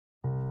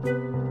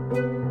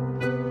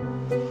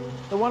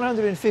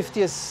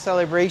150th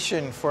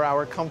celebration for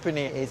our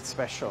company is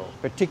special,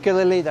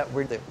 particularly that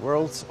we're the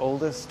world's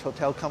oldest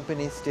hotel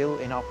company still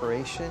in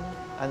operation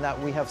and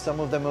that we have some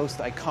of the most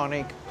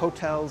iconic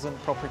hotels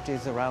and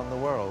properties around the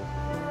world.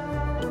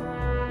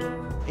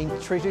 In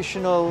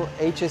traditional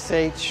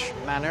HSH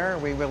manner,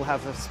 we will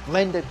have a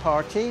splendid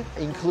party,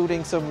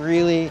 including some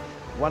really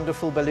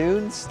wonderful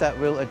balloons that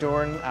will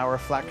adorn our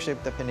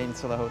flagship, the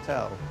Peninsula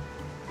Hotel.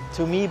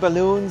 To me,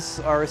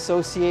 balloons are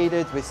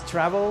associated with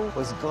travel,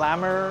 with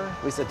glamour,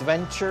 with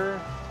adventure,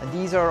 and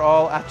these are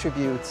all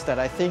attributes that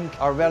I think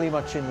are very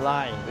much in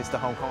line with the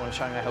Hongkong and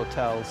Shanghai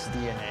Hotels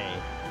DNA.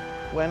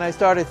 When I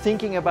started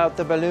thinking about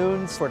the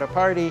balloons for the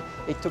party,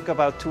 it took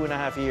about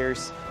 2.5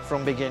 years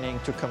from beginning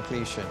to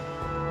completion.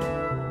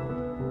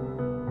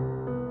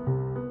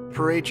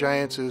 Parade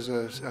Giants is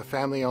a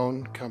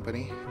family-owned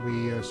company.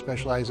 We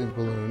specialize in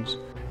balloons.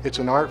 It's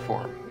an art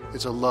form.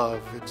 It's a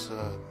love. It's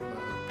a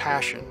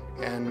passion.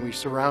 And we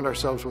surround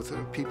ourselves with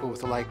people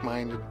with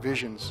like-minded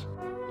visions.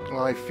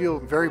 Well, I feel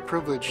very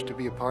privileged to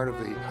be a part of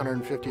the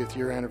 150th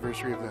year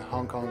anniversary of the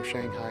Hong Kong and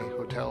Shanghai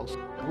Hotels.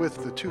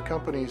 With the two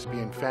companies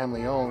being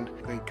family-owned,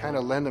 they kind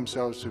of lend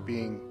themselves to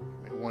being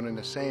one and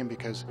the same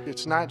because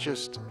it's not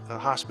just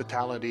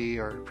hospitality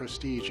or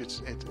prestige,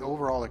 it's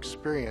overall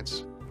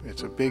experience.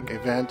 It's a big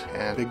event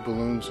and big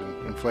balloons and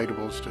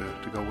inflatables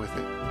to go with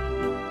it.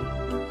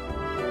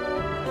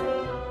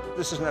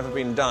 This has never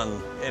been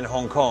done in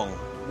Hong Kong.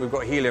 We've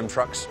got helium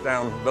trucks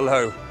down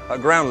below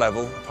at ground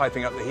level,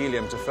 piping up the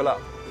helium to fill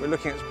up. We're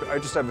looking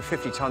at just over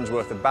 50 tons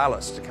worth of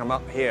ballast to come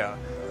up here,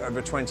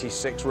 over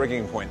 26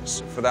 rigging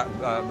points for that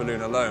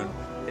balloon alone.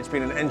 It's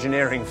been an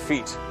engineering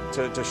feat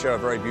to show a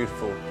very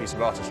beautiful piece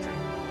of artistry.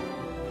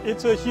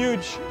 It's a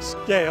huge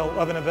scale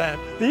of an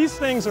event. These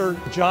things are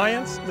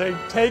giants. They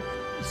take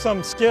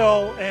some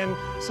skill and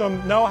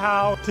some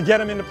know-how to get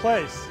them into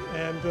place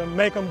and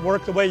make them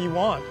work the way you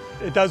want.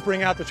 It does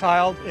bring out the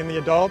child in the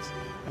adults.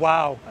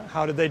 Wow,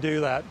 how did they do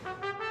that?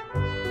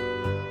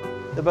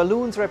 The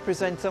balloons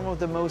represent some of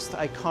the most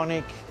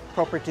iconic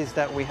properties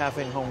that we have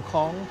in Hong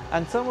Kong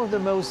and some of the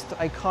most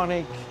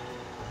iconic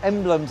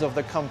emblems of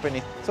the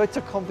company. So it's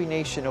a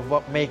combination of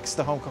what makes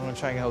the Hong Kong and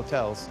Shanghai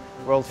Hotels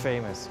world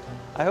famous.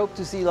 I hope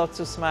to see lots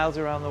of smiles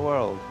around the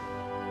world.